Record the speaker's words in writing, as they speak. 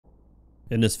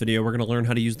In this video, we're going to learn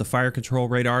how to use the fire control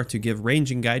radar to give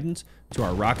ranging guidance to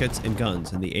our rockets and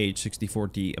guns in the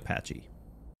AH-64D Apache.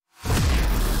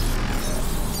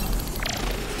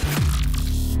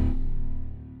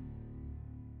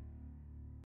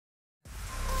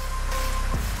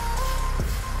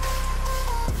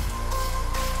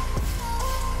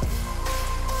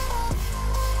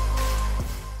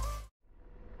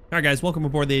 Alright guys, welcome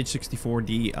aboard the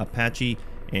AH-64D Apache,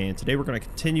 and today we're going to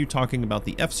continue talking about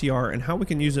the FCR and how we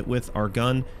can use it with our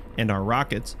gun and our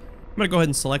rockets. I'm going to go ahead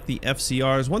and select the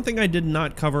FCRs. One thing I did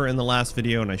not cover in the last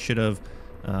video, and I should have,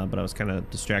 but I was kind of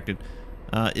distracted,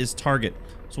 is target.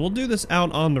 So we'll do this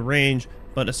out on the range,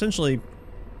 but essentially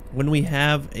when we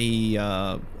have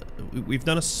a, we've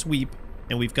done a sweep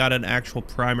and we've got an actual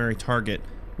primary target,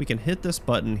 we can hit this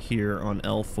button here on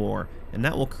L4 and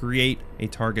that will create a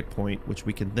target point which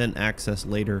we can then access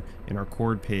later in our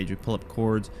chord page. We pull up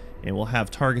chords and we'll have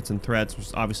targets and threats, which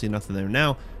is obviously nothing there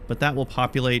now, but that will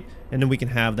populate and then we can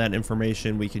have that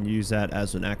information. We can use that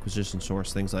as an acquisition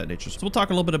source, things like that nature. So we'll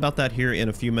talk a little bit about that here in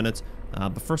a few minutes,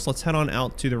 but first let's head on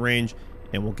out to the range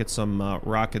and we'll get some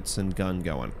rockets and gun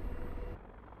going.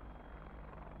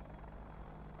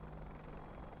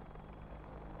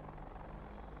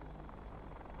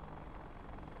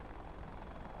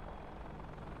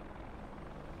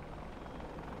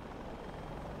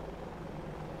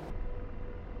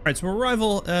 Alright, so we'll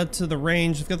arrival to the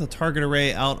range. We've got the target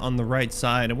array out on the right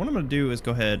side, and what I'm going to do is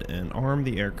go ahead and arm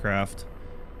the aircraft,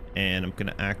 and I'm going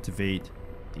to activate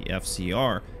the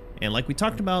FCR. And like we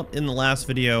talked about in the last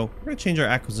video, we're going to change our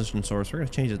acquisition source. We're going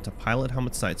to change it to pilot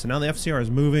helmet sight. So now the FCR is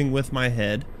moving with my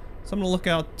head. So I'm going to look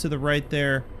out to the right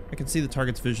there. I can see the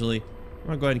targets visually. I'm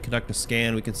going to go ahead and conduct a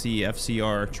scan. We can see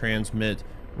FCR transmit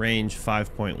range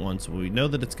 5.1. So we know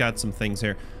that it's got some things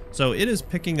here. So it is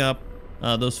picking up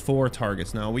those 4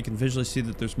 targets. Now we can visually see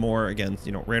that there's more. Again,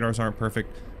 you know, radars aren't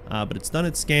perfect, but it's done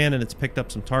its scan and it's picked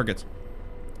up some targets.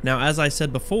 Now, as I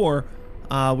said before,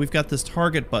 we've got this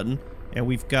target button and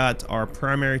we've got our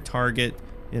primary target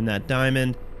in that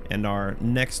diamond and our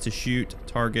next to shoot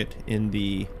target in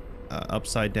the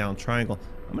upside down triangle.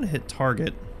 I'm going to hit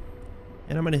target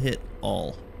and I'm going to hit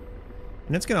all,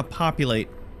 and it's going to populate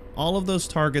all of those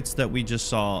targets that we just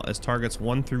saw as targets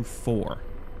 1 through 4.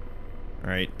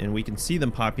 Alright, and we can see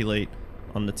them populate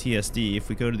on the TSD. If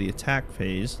we go to the attack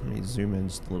phase, let me zoom in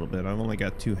just a little bit. I've only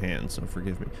got 2 hands, so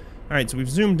forgive me. Alright, so we've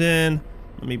zoomed in.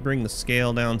 Let me bring the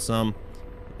scale down some,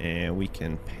 and we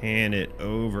can pan it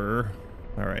over.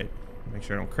 Alright, make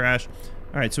sure I don't crash.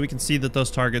 Alright, so we can see that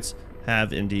those targets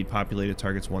have indeed populated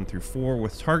targets 1 through 4,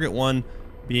 with target 1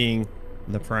 being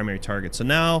the primary target. So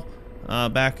now,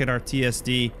 back at our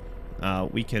TSD,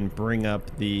 we can bring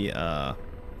up the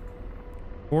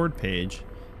board page.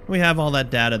 We have all that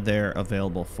data there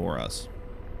available for us.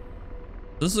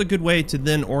 This is a good way to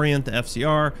then orient the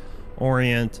FCR,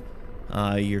 orient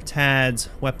your TADs,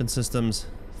 weapon systems,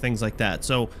 things like that.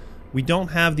 So we don't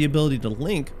have the ability to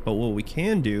link, but what we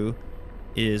can do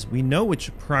is we know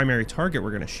which primary target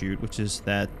we're going to shoot, which is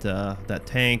that that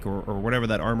tank or whatever,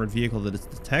 that armored vehicle that is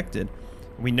detected.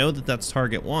 We know that that's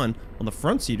target 1. Well, the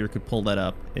front seater could pull that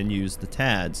up and use the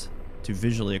TADs to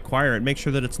visually acquire it, make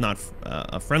sure that it's not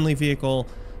a friendly vehicle,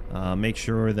 make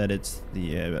sure that it's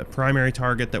the primary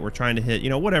target that we're trying to hit, you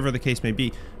know, whatever the case may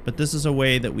be. But this is a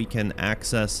way that we can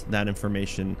access that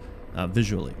information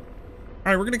visually. All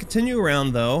right, we're going to continue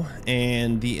around though,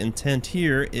 and the intent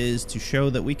here is to show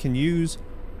that we can use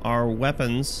our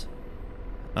weapons,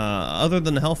 other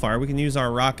than the Hellfire, we can use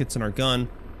our rockets and our gun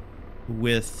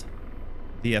with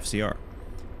the FCR.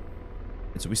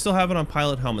 And so we still have it on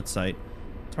pilot helmet sight.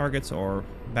 Targets are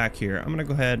back here. I'm gonna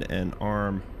go ahead and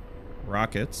arm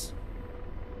rockets,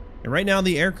 and right now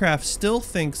the aircraft still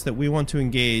thinks that we want to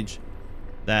engage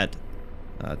that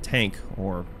tank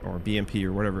or BMP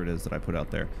or whatever it is that I put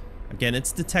out there. Again,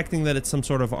 it's detecting that it's some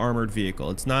sort of armored vehicle.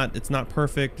 It's not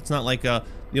perfect. It's not like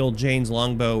the old Jane's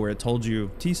longbow where it told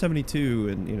you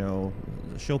T-72 and, you know,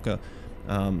 Shilka.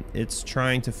 It's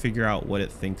trying to figure out what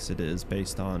it thinks it is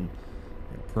based on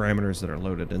parameters that are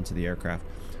loaded into the aircraft.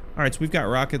 Alright, so we've got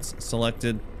rockets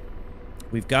selected.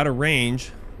 We've got a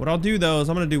range. What I'll do though is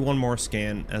I'm going to do one more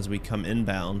scan as we come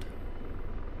inbound.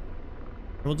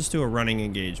 And we'll just do a running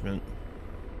engagement.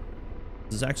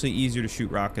 This is actually easier to shoot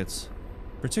rockets,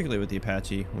 particularly with the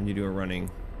Apache, when you do a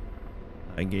running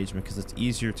engagement, because it's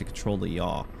easier to control the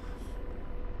yaw.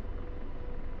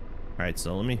 Alright,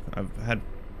 so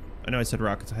I know I said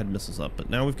rockets, I had missiles up, but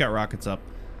now we've got rockets up,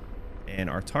 and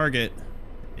our target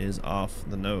is off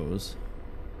the nose.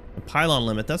 The pylon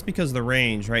limit, that's because the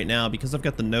range right now, because I've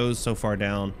got the nose so far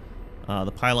down, the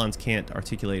pylons can't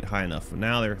articulate high enough.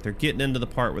 Now they're getting into the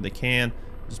part where they can.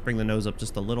 Just bring the nose up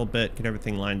just a little bit, get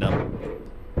everything lined up.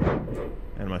 And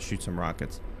I'm gonna shoot some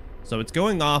rockets. So it's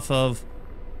going off of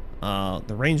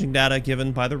the ranging data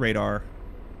given by the radar,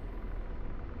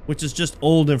 which is just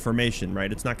old information,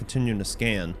 right? It's not continuing to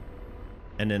scan.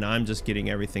 And then I'm just getting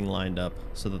everything lined up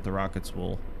so that the rockets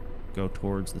will go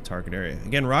towards the target area.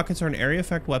 Again, rockets are an area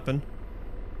effect weapon.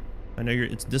 I know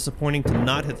it's disappointing to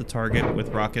not hit the target with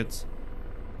rockets.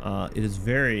 It is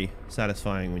very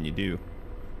satisfying when you do.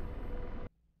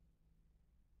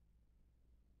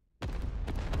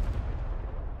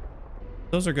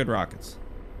 Those are good rockets.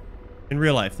 In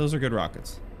real life, those are good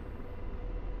rockets.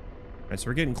 Alright, so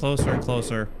we're getting closer and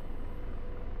closer.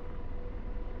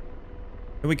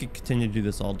 And we could continue to do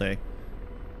this all day.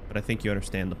 But I think you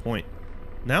understand the point.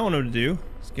 Now what I'm going to do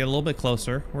is get a little bit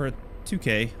closer. We're at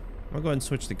 2K. I'll go ahead and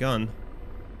switch the gun.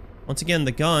 Once again,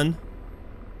 the gun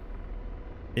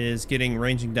is getting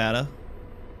ranging data.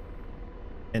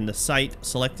 And the sight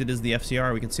selected is the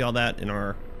FCR. We can see all that in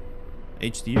our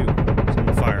HDU. So I'm going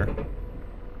to fire.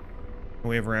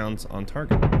 We have rounds on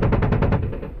target.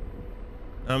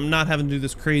 I'm not having to do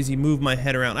this crazy move my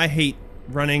head around. I hate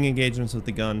running engagements with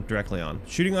the gun directly on.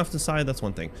 Shooting off the side, that's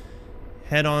one thing.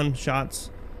 Head-on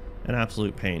shots, an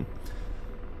absolute pain.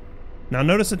 Now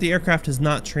notice that the aircraft has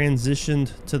not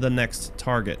transitioned to the next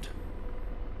target.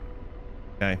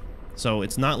 Okay, so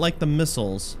it's not like the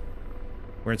missiles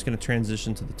where it's going to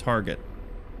transition to the target.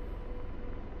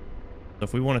 So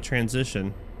if we want to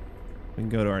transition, we can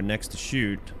go to our next to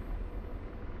shoot.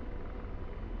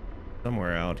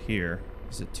 Somewhere out here.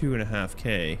 He's at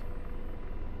 2.5K.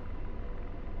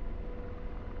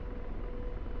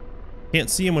 Can't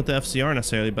see him with the FCR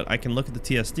necessarily, but I can look at the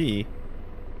TSD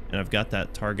and I've got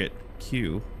that target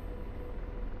Q.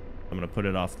 I'm gonna put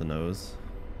it off the nose.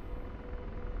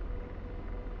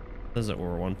 Says that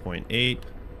we're 1.8.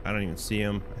 I don't even see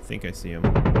him. I think I see him.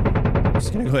 I'm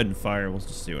just gonna go ahead and fire. We'll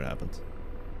just see what happens.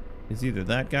 He's either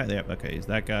that guy. Yeah, okay, he's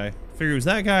that guy. Figure it was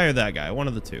that guy or that guy. One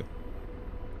of the two.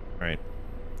 Right.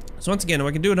 So once again,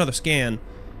 we can do another scan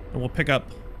and we'll pick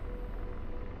up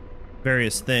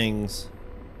various things.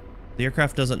 The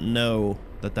aircraft doesn't know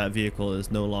that that vehicle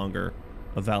is no longer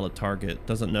a valid target.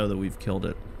 Doesn't know that we've killed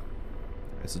it.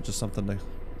 Okay, so just something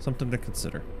to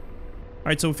consider. All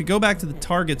right, so if you go back to the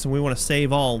targets and we want to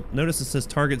save all, notice it says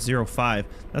target 05.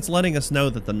 That's letting us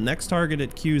know that the next target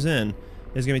it cues in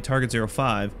is going to be target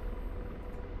 05,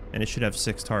 and it should have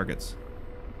 6 targets.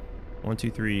 1, 2,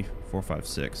 3, 4, 5,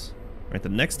 6. All right, the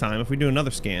next time, if we do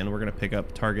another scan, we're going to pick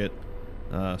up target,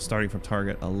 starting from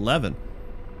target 11.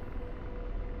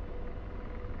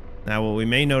 Now, what we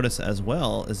may notice as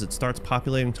well is it starts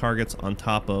populating targets on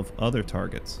top of other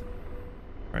targets.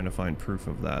 Trying to find proof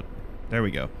of that. There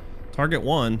we go. Target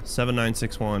 1,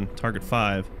 7961. Target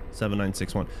 5,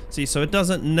 7961. See, so it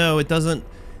doesn't know, it doesn't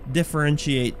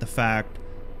differentiate the fact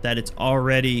that it's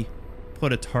already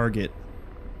put a target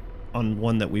on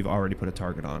one that we've already put a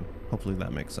target on. Hopefully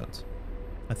that makes sense.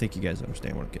 I think you guys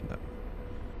understand what I'm getting at.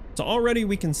 So already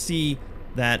we can see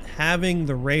that having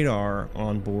the radar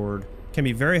on board can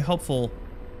be very helpful,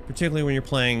 particularly when you're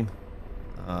playing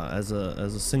as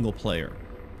a single player,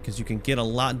 because you can get a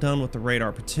lot done with the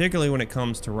radar, particularly when it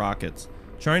comes to rockets.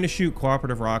 Trying to shoot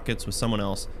cooperative rockets with someone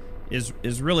else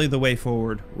is really the way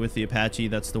forward with the Apache.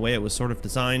 That's the way it was sort of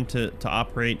designed to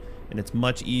operate, and it's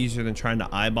much easier than trying to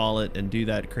eyeball it and do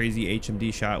that crazy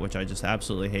HMD shot, which I just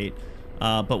absolutely hate.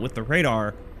 But with the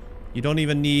radar, you don't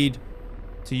even need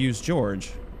to use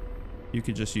George. You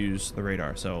could just use the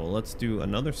radar. So let's do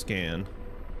another scan.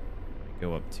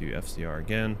 Go up to FCR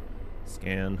again.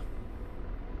 Scan.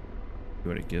 See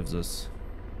what it gives us.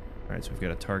 Alright, so we've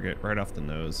got a target right off the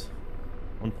nose.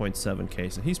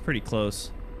 1.7K, so he's pretty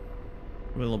close.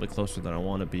 Maybe a little bit closer than I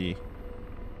want to be.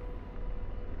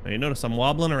 Now you notice I'm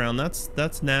wobbling around.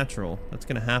 That's natural. That's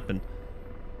going to happen.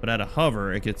 But at a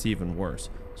hover, it gets even worse.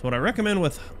 So what I recommend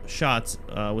with shots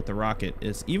with the rocket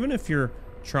is, even if you're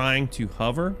trying to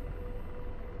hover,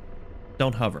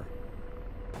 don't hover.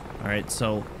 Alright,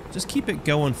 so just keep it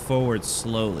going forward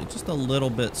slowly, just a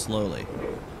little bit slowly,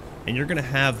 and you're gonna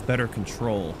have better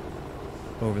control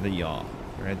over the yaw.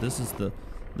 Alright, this is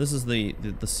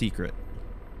the secret.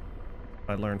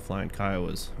 I learned flying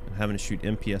Kiowas and having to shoot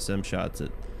MPSM shots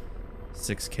at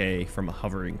 6K from a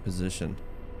hovering position.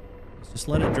 Just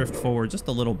let it drift forward just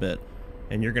a little bit,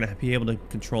 and you're gonna be able to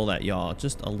control that yaw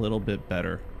just a little bit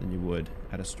better than you would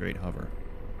at a straight hover.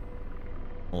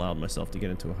 Allowed myself to get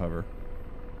into a hover.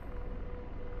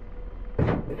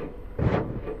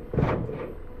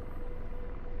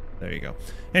 There you go.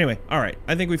 Anyway, alright,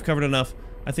 I think we've covered enough.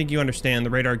 I think you understand the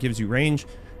radar gives you range,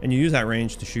 and you use that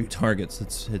range to shoot targets.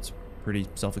 It's pretty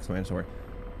self-explanatory.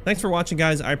 Thanks for watching,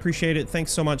 guys. I appreciate it.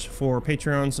 Thanks so much for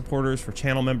Patreon supporters, for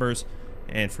channel members,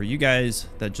 and for you guys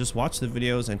that just watch the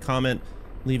videos and comment,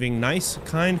 leaving nice,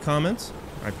 kind comments.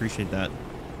 I appreciate that.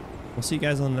 We'll see you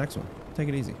guys on the next one. Take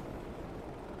it easy.